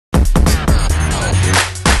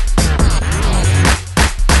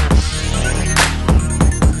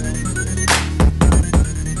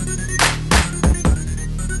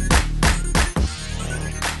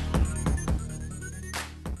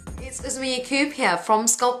YouTube here from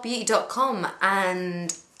sculptbeauty.com,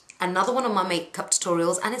 and another one of my makeup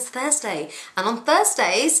tutorials, and it's Thursday, and on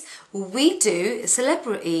Thursdays we do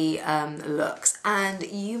celebrity looks. And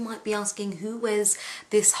you might be asking, who wears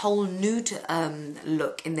this whole nude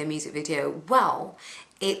look in their music video? Well,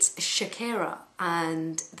 it's Shakira,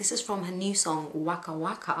 and this is from her new song Waka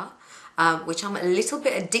Waka, which I'm a little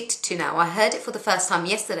bit addicted to now. I heard it for the first time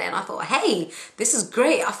yesterday and I thought, hey, this is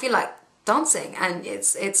great, I feel like dancing, and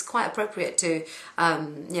it's quite appropriate to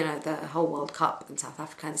you know, the whole World Cup in South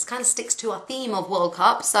Africa, and this kind of sticks to our theme of World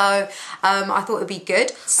Cup, so I thought it'd be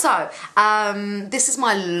good. So this is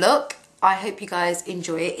my look. I hope you guys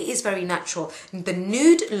enjoy it. It is very natural. The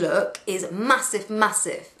nude look is massive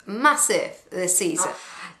this season.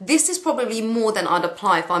 This is probably more than I'd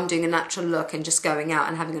apply if I'm doing a natural look and just going out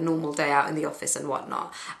and having a normal day out in the office and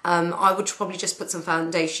whatnot. I would probably just put some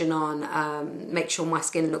foundation on, make sure my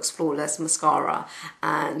skin looks flawless, mascara,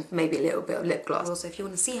 and maybe a little bit of lip gloss. Also, if you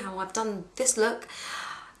want to see how I've done this look,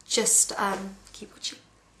 just keep watching.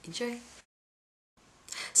 Enjoy.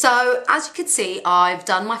 So as you can see, I've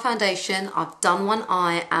done my foundation, I've done one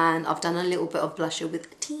eye, and I've done a little bit of blusher with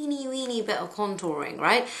a teeny weeny bit of contouring,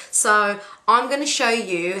 right? So I'm going to show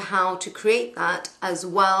you how to create that, as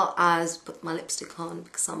well as put my lipstick on,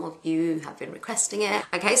 because some of you have been requesting it.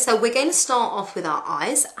 Okay, so we're going to start off with our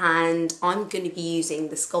eyes, and I'm going to be using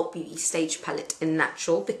the Sculpt Beauty Stage Palette in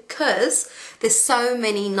Natural, because there's so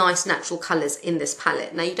many nice natural colours in this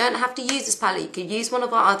palette. Now, you don't have to use this palette, you could use one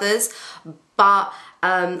of our others, but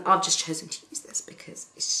I've just chosen to use this because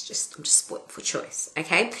I'm just spoiled for choice,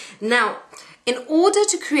 okay? Now, in order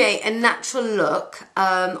to create a natural look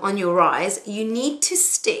on your eyes, you need to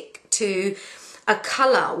stick to a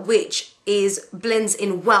colour which blends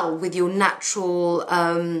in well with your natural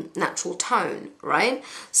natural tone, right?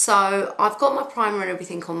 So I've got my primer and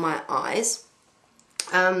everything on my eyes.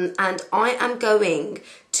 And I am going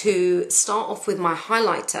to start off with my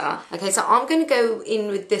highlighter. Okay, so I'm going to go in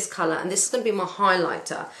with this colour, and this is going to be my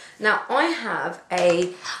highlighter. Now, I have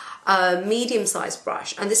a medium-sized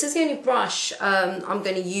brush, and this is the only brush I'm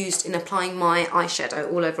going to use in applying my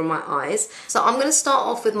eyeshadow all over my eyes. So I'm going to start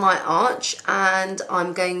off with my arch, and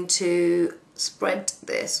I'm going to spread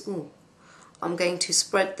this. Ooh, I'm going to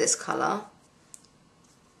spread this colour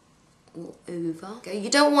all over. Okay, you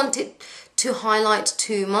don't want it to highlight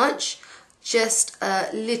too much, just a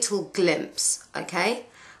little glimpse, okay?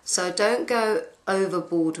 So don't go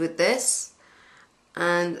overboard with this,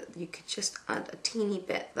 and you could just add a teeny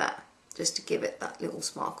bit there, just to give it that little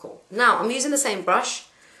sparkle. Now, I'm using the same brush.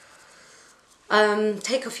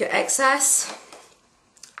 Take off your excess,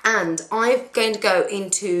 and I'm going to go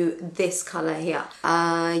into this colour here.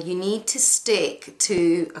 You need to stick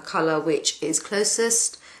to a colour which is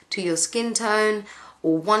closest to your skin tone,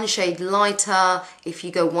 or one shade lighter. If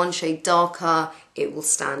you go one shade darker, it will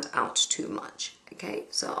stand out too much. Okay,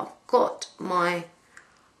 so I've got my,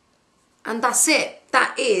 and that's it.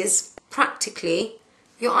 That is practically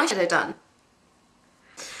your eyeshadow done.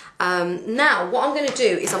 Now what I'm going to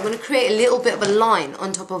do is I'm going to create a little bit of a line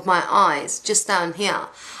on top of my eyes, just down here.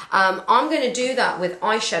 I'm going to do that with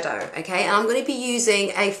eyeshadow, okay, and I'm going to be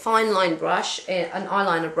using a fine line brush, an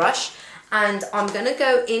eyeliner brush, and I'm going to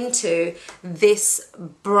go into this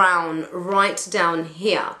brown right down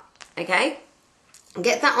here, okay?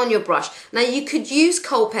 Get that on your brush. Now, you could use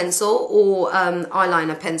kohl pencil or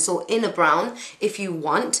eyeliner pencil in a brown if you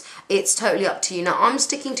want. It's totally up to you. Now, I'm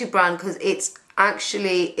sticking to brown because it's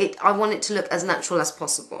actually, I want it to look as natural as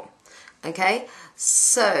possible, okay?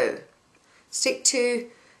 So, stick to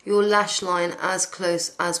your lash line as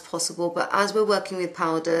close as possible, but as we're working with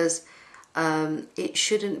powders, it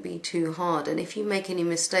shouldn't be too hard, and if you make any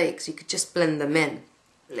mistakes, you could just blend them in.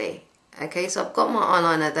 Okay, so I've got my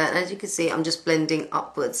eyeliner there, and as you can see, I'm just blending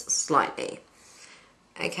upwards slightly.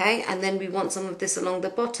 Okay, and then we want some of this along the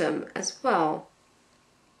bottom as well,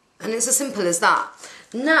 and it's as simple as that.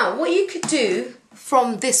 Now, what you could do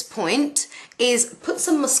from this point is put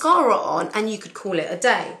some mascara on, and you could call it a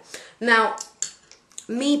day. Now,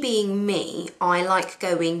 me being me, I like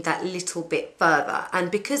going that little bit further,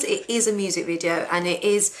 and because it is a music video and it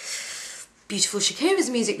is beautiful Shakira's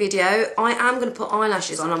music video, I am going to put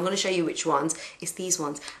eyelashes on. I'm going to show you which ones. It's these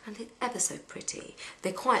ones, and they're ever so pretty.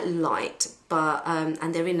 They're quite light, but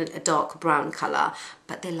and they're in a dark brown colour,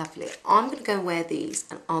 but they're lovely. I'm going to go and wear these,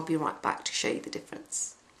 and I'll be right back to show you the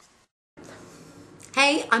difference.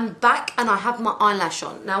 Hey, I'm back, and I have my eyelash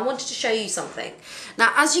on. Now, I wanted to show you something.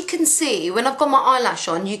 Now, as you can see, when I've got my eyelash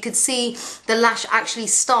on, you could see the lash actually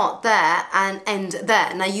start there and end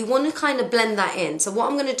there. Now, you want to kind of blend that in. So what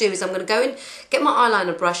I'm going to do is I'm going to go in, get my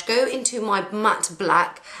eyeliner brush, go into my matte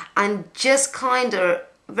black, and just kind of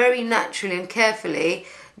very naturally and carefully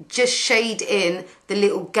just shade in the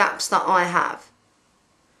little gaps that I have.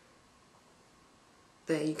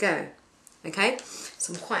 There you go. Okay,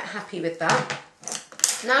 so I'm quite happy with that.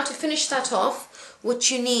 Now to finish that off,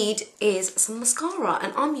 what you need is some mascara,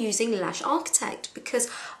 and I'm using Lash Architect because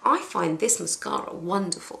I find this mascara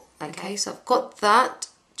wonderful. Okay, so I've got that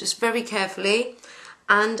just very carefully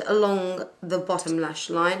and along the bottom lash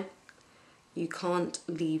line. You can't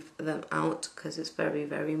leave them out because it's very,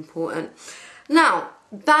 very important. Now,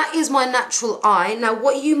 that is my natural eye. Now,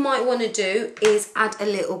 what you might want to do is add a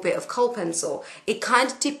little bit of kohl pencil. It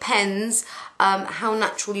kind of depends how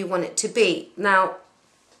natural you want it to be. Now,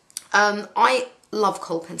 I love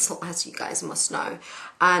kohl pencil, as you guys must know,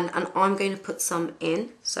 and I'm going to put some in.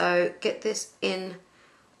 So get this in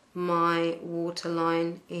my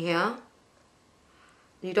waterline here.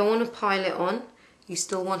 You don't want to pile it on. You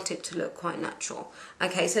still want it to look quite natural.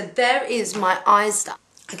 Okay, so there is my eyes done.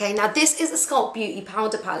 Okay, now this is the Sculpt Beauty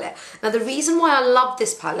powder palette. Now the reason why I love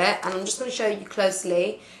this palette, and I'm just going to show you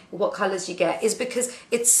closely what colours you get, is because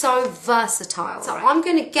it's so versatile. So I'm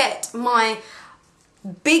going to get my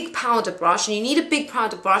big powder brush, and you need a big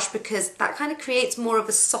powder brush because that kind of creates more of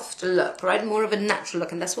a softer look, right? More of a natural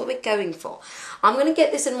look, and that's what we're going for. I'm going to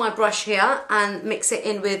get this in my brush here and mix it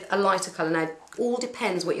in with a lighter colour. Now, it all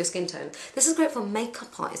depends what your skin tone. This is great for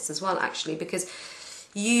makeup artists as well, actually, because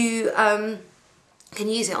you can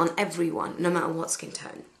use it on everyone, no matter what skin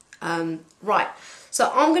tone. Right,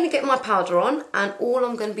 so I'm going to get my powder on, and all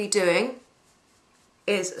I'm going to be doing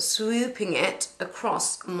is swooping it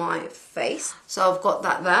across my face. So I've got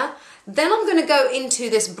that there. Then I'm going to go into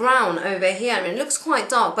this brown over here, and it looks quite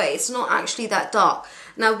dark, but it's not actually that dark.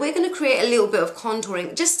 Now we're going to create a little bit of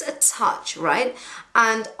contouring, just a touch, right?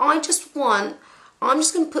 And I'm just going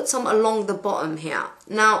to put some along the bottom here.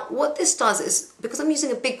 Now what this does is, because I'm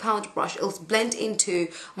using a big powder brush, it'll blend into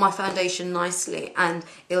my foundation nicely and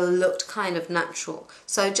it'll look kind of natural.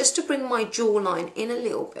 So just to bring my jawline in a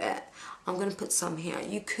little bit, I'm going to put some here.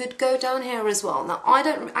 You could go down here as well. Now, I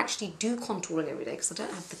don't actually do contouring every day because I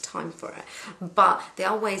don't have the time for it. But there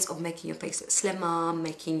are ways of making your face look slimmer,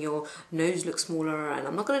 making your nose look smaller, and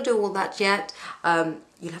I'm not going to do all that yet.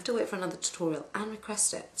 You'll have to wait for another tutorial and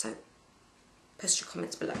request it. So, post your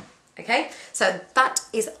comments below. Okay? So, that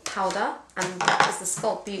is powder, and that is the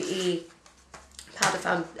Sculpt Beauty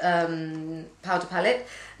powder palette.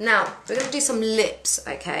 Now, we're going to do some lips,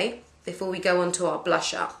 okay, before we go on to our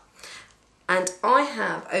blusher. And I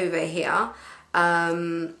have over here,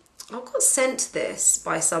 I got sent this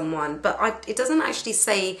by someone, but it doesn't actually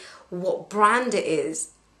say what brand it is.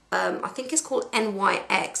 I think it's called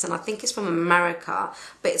NYX, and I think it's from America,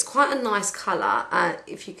 but it's quite a nice colour. And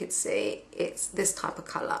if you could see, it's this type of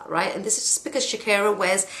colour, right? And this is just because Shakira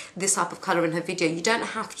wears this type of colour in her video. You don't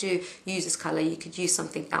have to use this colour. You could use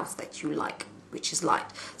something else that you like, which is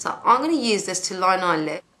light. So I'm going to use this to line our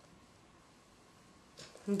lip.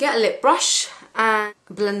 Get a lip brush and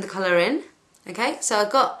blend the colour in. Okay, so I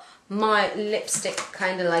got my lipstick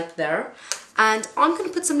kind of like there, and I'm going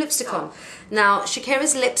to put some lipstick on. Now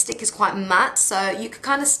Shakira's lipstick is quite matte, so you could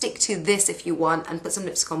kind of stick to this if you want and put some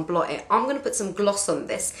lipstick on, blot it. I'm going to put some gloss on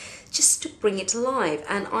this just to bring it alive,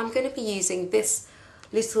 and I'm going to be using this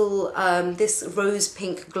little this rose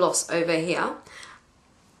pink gloss over here.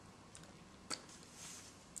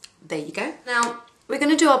 There you go. Now we're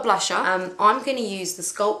going to do our blusher. I'm going to use the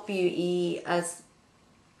Sculpt Beauty as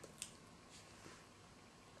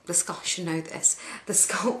the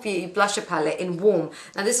Sculpt Beauty blusher palette in warm.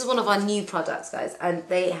 Now this is one of our new products, guys, and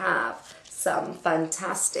they have some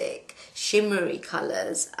fantastic shimmery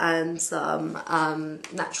colours and some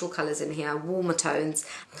natural colours in here, warmer tones.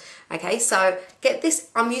 Okay, so get this.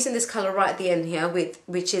 I'm using this colour right at the end here,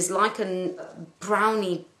 which is like a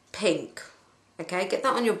brownie pink. Okay, get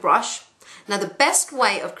that on your brush. Now the best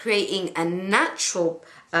way of creating a natural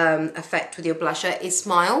effect with your blusher is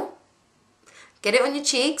smile, get it on your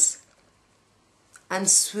cheeks and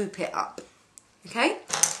swoop it up, okay?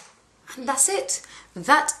 And that's it.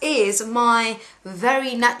 That is my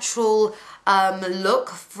very natural look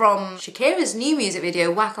from Shakira's new music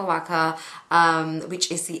video, Waka Waka,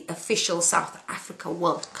 which is the official South Africa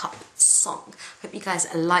World Cup song. Hope you guys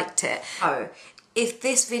liked it. Oh, if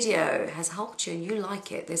this video has helped you and you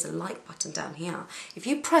like it, there's a like button down here. If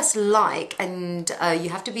you press like, and you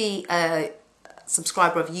have to be a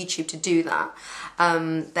subscriber of YouTube to do that,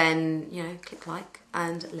 then, you know, click like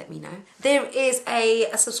and let me know. There is a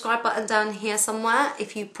subscribe button down here somewhere.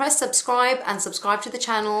 If you press subscribe and subscribe to the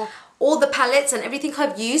channel, all the palettes and everything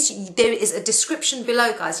I've used, there is a description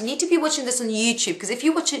below, guys. You need to be watching this on YouTube, because if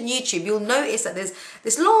you watch it on YouTube, you'll notice that there's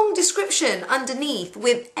this long description underneath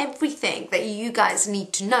with everything that you guys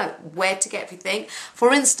need to know, where to get everything.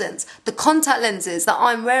 For instance, the contact lenses that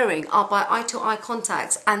I'm wearing are by Eye to Eye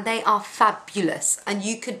Contacts, and they are fabulous. And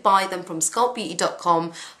you could buy them from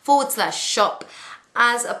sculptbeauty.com/shop,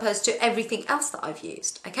 as opposed to everything else that I've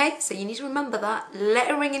used. Okay, so you need to remember that. Let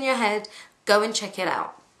it ring in your head. Go and check it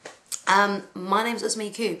out. My name's Usma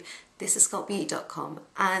Yakub. This is sculptbeauty.com,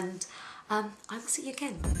 and I will see you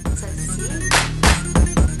again. So see you.